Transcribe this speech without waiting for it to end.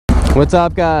What's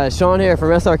up, guys? Sean here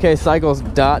from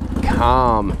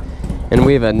Srkcycles.com, and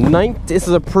we have this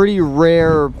is a pretty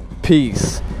rare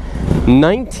piece,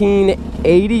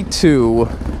 1982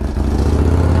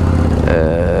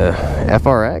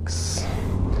 FRX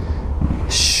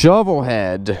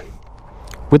Shovelhead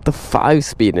with the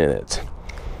 5-speed in it.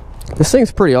 This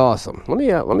thing's pretty awesome. Let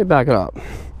me back it up,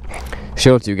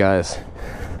 show it to you guys.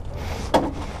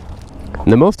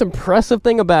 And the most impressive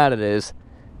thing about it is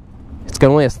it's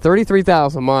gonna last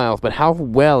 33,000 miles, but how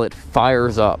well it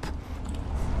fires up.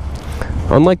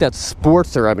 Unlike that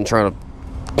Sportster I've been trying to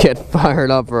get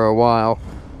fired up for a while.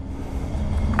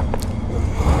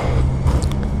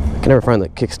 I can never find the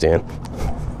kickstand.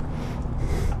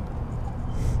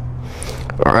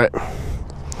 Alright,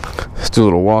 let's do a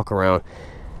little walk around.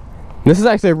 This is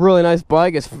actually a really nice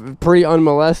bike. It's pretty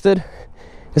unmolested.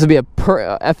 This would be a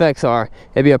FXR.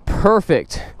 It'd be a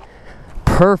perfect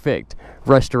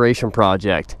restoration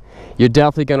project. You're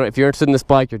definitely gonna, if you're interested in this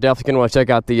bike, you're definitely gonna want to check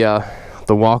out the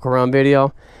walk around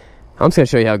video. I'm just gonna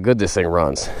show you how good this thing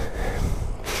runs.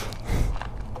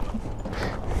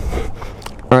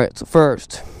 All right, so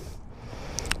first,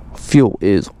 fuel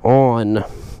is on.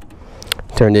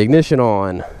 Turn the ignition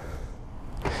on.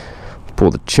 Pull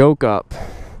the choke up.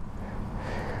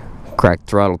 Crack the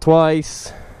throttle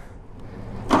twice.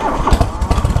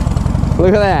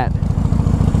 Look at that.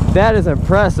 That is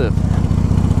impressive.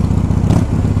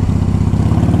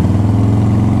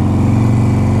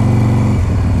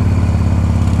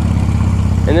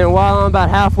 And then while I'm about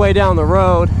halfway down the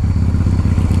road,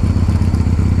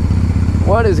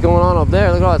 what is going on up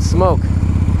there? Look at all that smoke.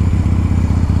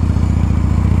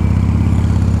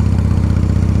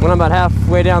 When I'm about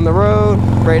halfway down the road,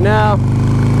 right now,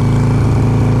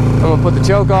 I'm gonna put the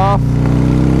choke off.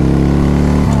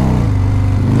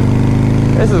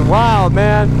 This is wild,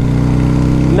 man.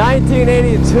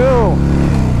 1982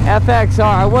 FXR.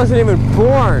 I wasn't even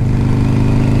born.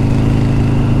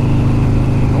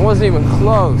 I wasn't even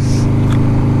close.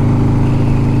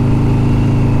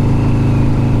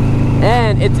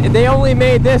 And they only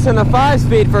made this in the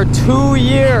 5-speed for 2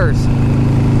 years.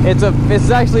 It's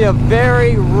actually a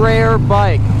very rare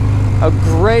bike. A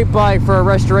great bike for a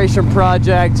restoration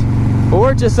project,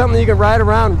 or just something you can ride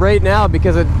around right now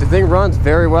because the thing runs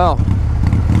very well.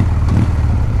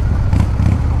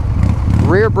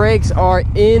 Rear brakes are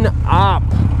in op.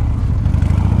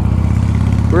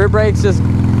 Rear brakes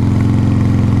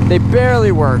they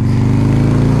barely work.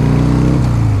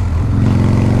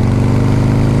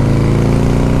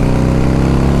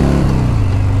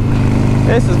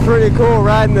 This is pretty cool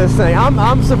riding this thing.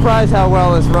 I'm surprised how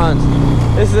well this runs.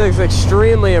 This is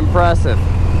extremely impressive.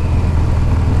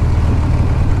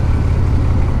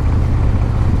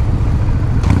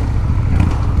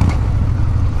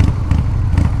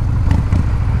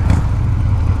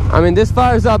 I mean, this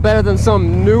fires up better than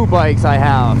some new bikes I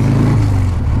have.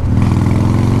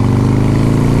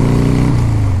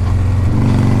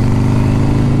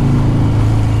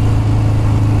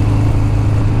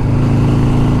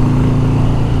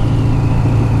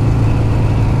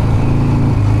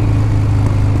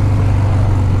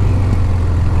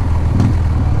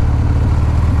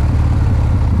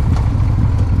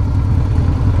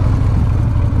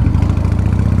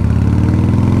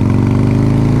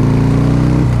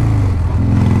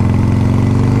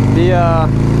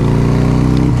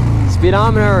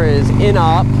 Speedometer is in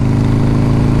op.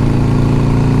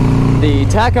 The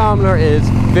tachometer is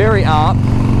very op.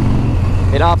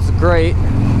 It ops great.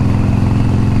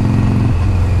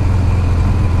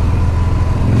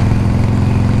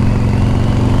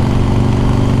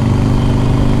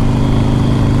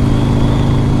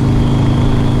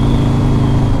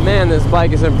 Man, this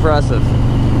bike is impressive.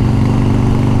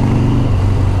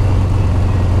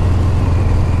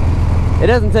 It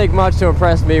doesn't take much to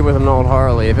impress me with an old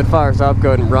Harley. If it fires up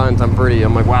good and runs, I'm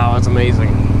like, wow, that's amazing.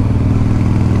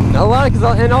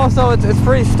 And also it's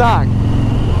pretty stock.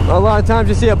 A lot of times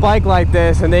you see a bike like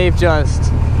this and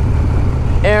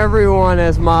everyone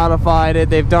has modified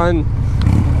it. They've done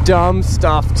dumb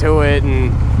stuff to it,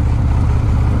 and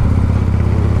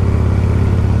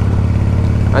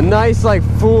a nice, like,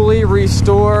 fully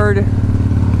restored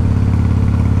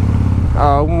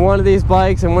one of these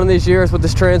bikes in one of these years with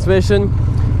this transmission,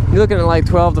 you're looking at like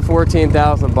 12 to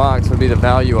 14,000 bucks would be the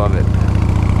value of it.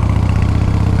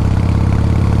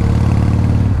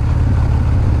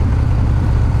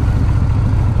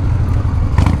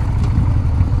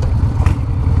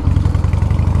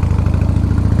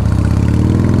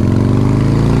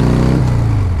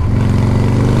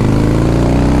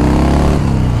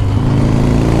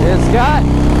 It's got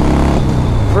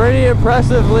pretty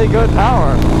impressively good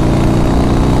power.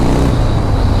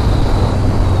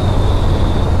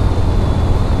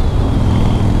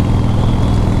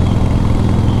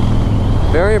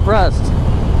 impressed.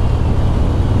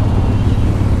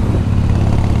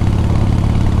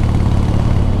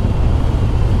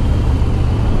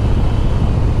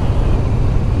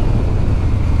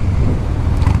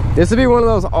 This would be one of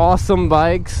those awesome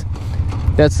bikes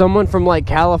that someone from like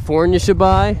California should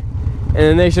buy, and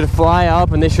then they should fly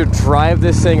up and they should drive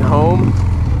this thing home.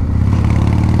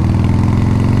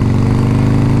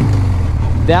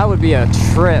 That would be a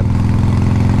trip.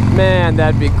 Man,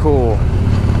 that'd be cool.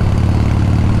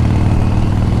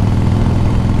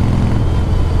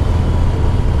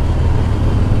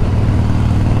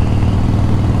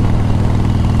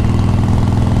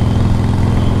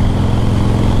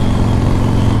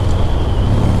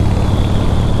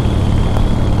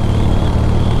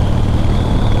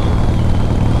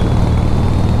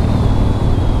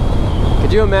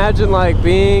 Could you imagine like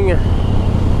being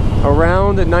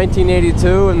around in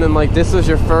 1982 and then like this was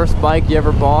your first bike you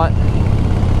ever bought?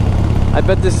 I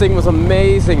bet this thing was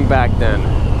amazing back then.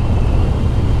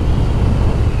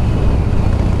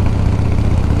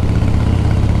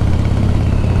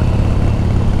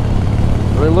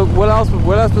 I mean, look, what else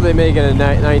were they making in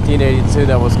 1982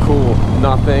 that was cool?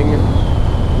 Nothing.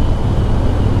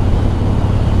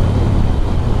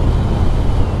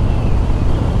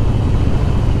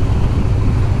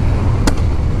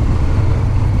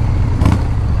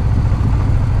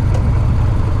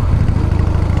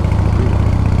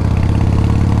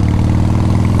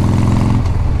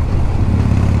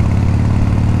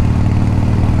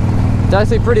 It's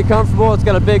actually pretty comfortable. It's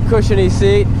got a big cushiony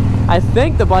seat. I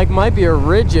think the bike might be a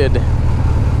rigid.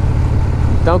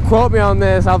 Don't quote me on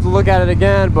this, I'll have to look at it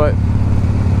again, but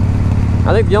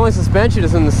I think the only suspension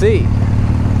is in the seat,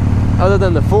 other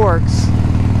than the forks.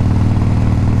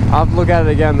 I'll have to look at it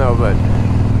again though, but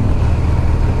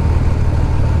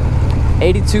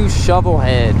 82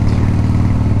 Shovelhead.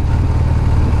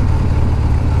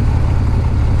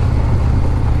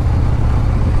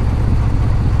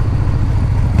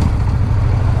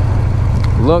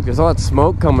 Look, there's all that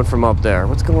smoke coming from up there.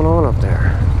 What's going on up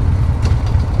there?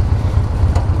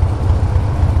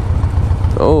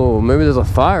 Oh, maybe there's a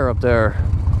fire up there.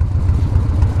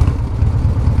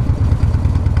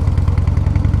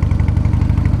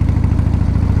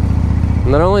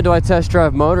 Not only do I test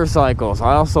drive motorcycles,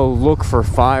 I also look for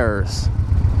fires.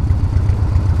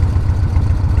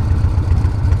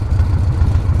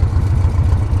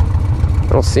 I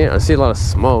don't see it. I see a lot of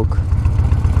smoke.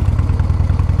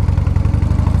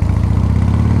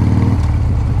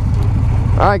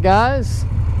 Alright guys,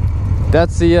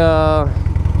 that's the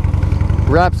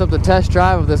wraps up the test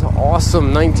drive of this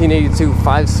awesome 1982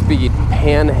 5-speed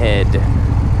Panhead.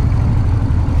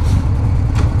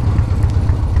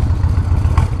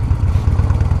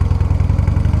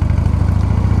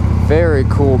 Very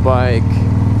cool bike.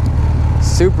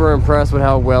 Super impressed with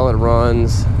how well it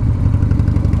runs.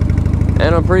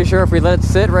 And I'm pretty sure if we let it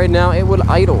sit right now, it would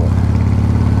idle.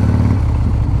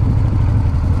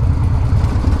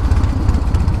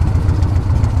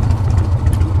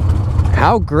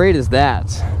 How great is that?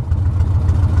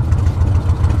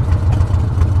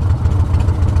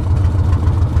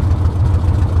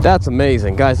 That's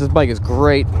amazing. Guys, this bike is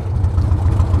great.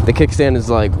 The kickstand is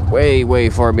like way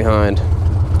far behind.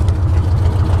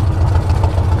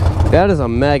 That is a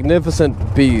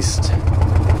magnificent beast.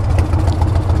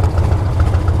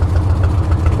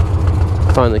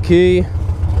 Find the key.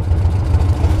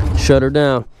 Shut her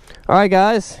down. Alright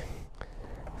guys.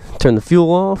 Turn the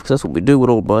fuel off, because that's what we do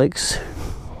with old bikes.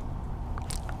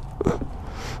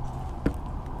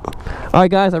 Alright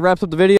guys, that wraps up the video.